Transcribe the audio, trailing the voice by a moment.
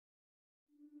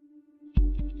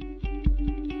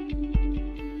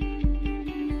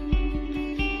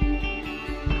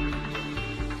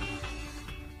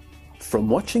From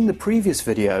watching the previous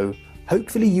video,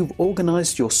 hopefully you've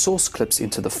organized your source clips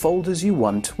into the folders you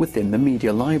want within the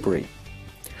media library.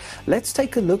 Let's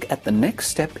take a look at the next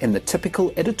step in the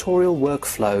typical editorial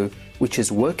workflow, which is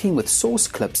working with source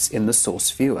clips in the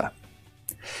source viewer.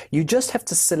 You just have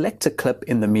to select a clip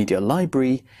in the media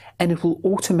library and it will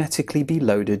automatically be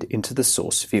loaded into the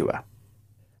source viewer.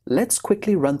 Let's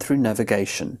quickly run through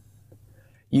navigation.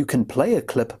 You can play a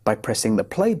clip by pressing the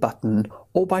play button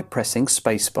or by pressing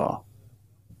spacebar.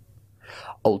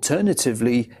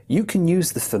 Alternatively, you can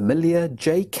use the familiar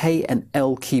J, K and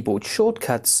L keyboard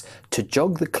shortcuts to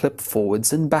jog the clip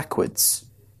forwards and backwards.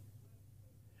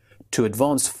 To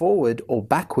advance forward or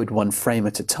backward one frame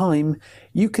at a time,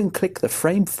 you can click the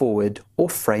frame forward or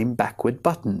frame backward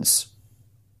buttons.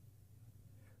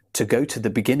 To go to the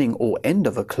beginning or end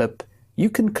of a clip, you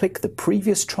can click the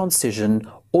previous transition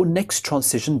or next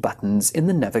transition buttons in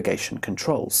the navigation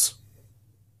controls.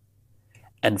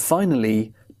 And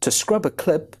finally, to scrub a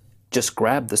clip, just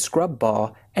grab the scrub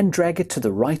bar and drag it to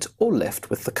the right or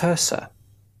left with the cursor.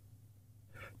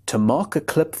 To mark a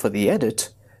clip for the edit,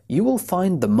 you will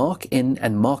find the Mark In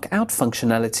and Mark Out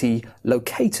functionality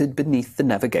located beneath the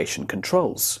navigation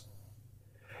controls.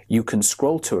 You can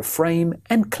scroll to a frame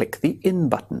and click the In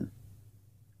button.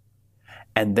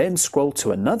 And then scroll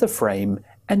to another frame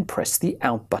and press the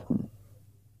Out button.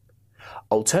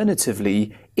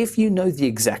 Alternatively, if you know the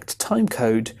exact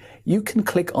timecode, you can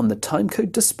click on the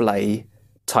timecode display,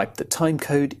 type the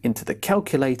timecode into the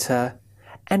calculator,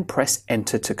 and press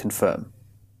Enter to confirm.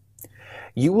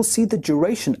 You will see the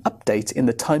duration update in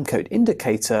the timecode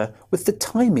indicator with the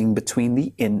timing between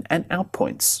the in and out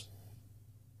points.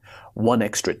 One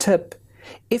extra tip: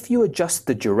 if you adjust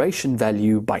the duration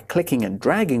value by clicking and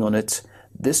dragging on it,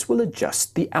 this will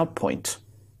adjust the out point.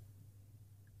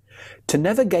 To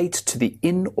navigate to the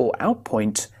in or out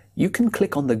point, you can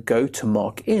click on the Go to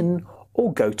Mark In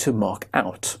or Go to Mark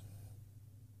Out.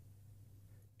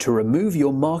 To remove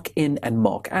your Mark In and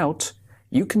Mark Out,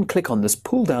 you can click on this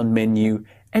pull-down menu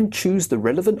and choose the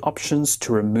relevant options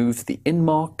to remove the in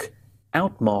mark,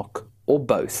 out mark, or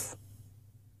both.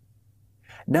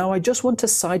 Now I just want to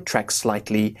sidetrack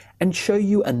slightly and show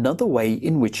you another way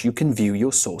in which you can view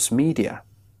your source media.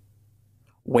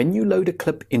 When you load a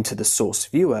clip into the source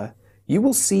viewer, you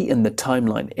will see in the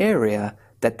timeline area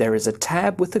that there is a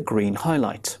tab with a green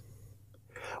highlight.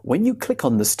 When you click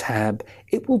on this tab,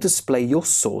 it will display your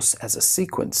source as a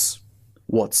sequence.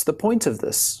 What's the point of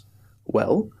this?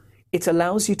 Well, it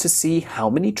allows you to see how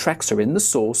many tracks are in the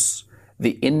source,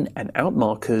 the in and out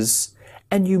markers,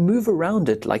 and you move around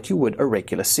it like you would a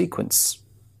regular sequence.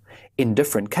 In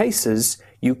different cases,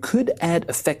 you could add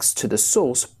effects to the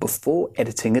source before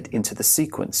editing it into the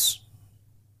sequence.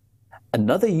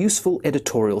 Another useful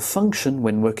editorial function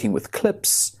when working with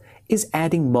clips is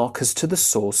adding markers to the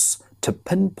source to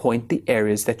pinpoint the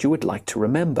areas that you would like to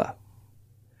remember.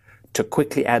 To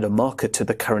quickly add a marker to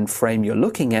the current frame you're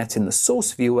looking at in the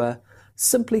source viewer,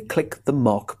 simply click the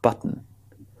Mark button.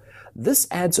 This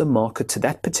adds a marker to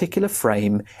that particular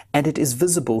frame and it is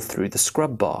visible through the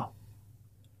scrub bar.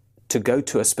 To go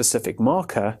to a specific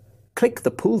marker, click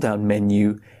the pull-down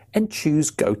menu and choose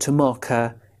Go to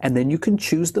Marker, and then you can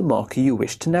choose the marker you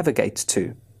wish to navigate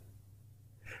to.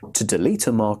 To delete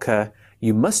a marker,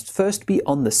 you must first be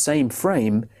on the same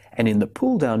frame, and in the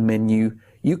pull-down menu,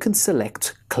 you can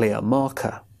select Clear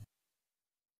Marker.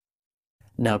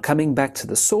 Now coming back to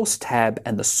the Source tab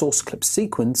and the source clip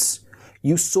sequence,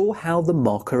 you saw how the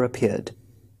marker appeared.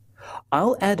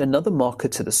 I'll add another marker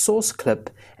to the source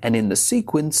clip, and in the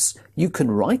sequence, you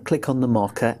can right-click on the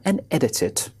marker and edit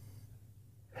it.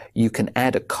 You can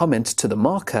add a comment to the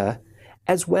marker,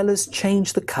 as well as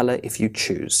change the color if you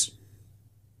choose.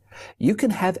 You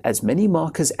can have as many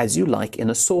markers as you like in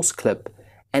a source clip,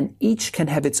 and each can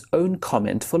have its own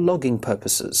comment for logging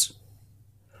purposes.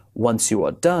 Once you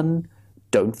are done,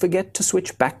 don't forget to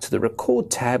switch back to the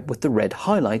Record tab with the red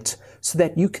highlight so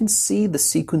that you can see the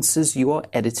sequences you are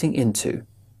editing into.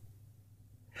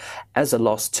 As a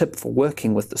last tip for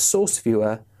working with the source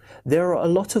viewer, there are a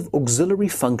lot of auxiliary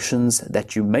functions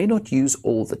that you may not use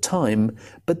all the time,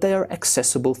 but they are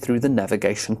accessible through the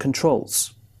navigation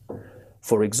controls.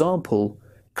 For example,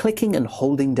 clicking and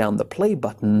holding down the play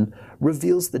button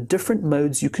reveals the different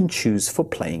modes you can choose for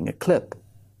playing a clip.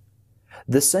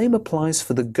 The same applies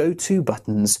for the Go To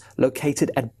buttons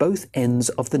located at both ends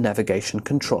of the navigation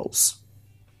controls.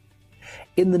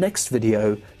 In the next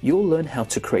video, you'll learn how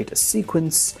to create a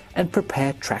sequence and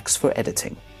prepare tracks for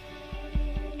editing.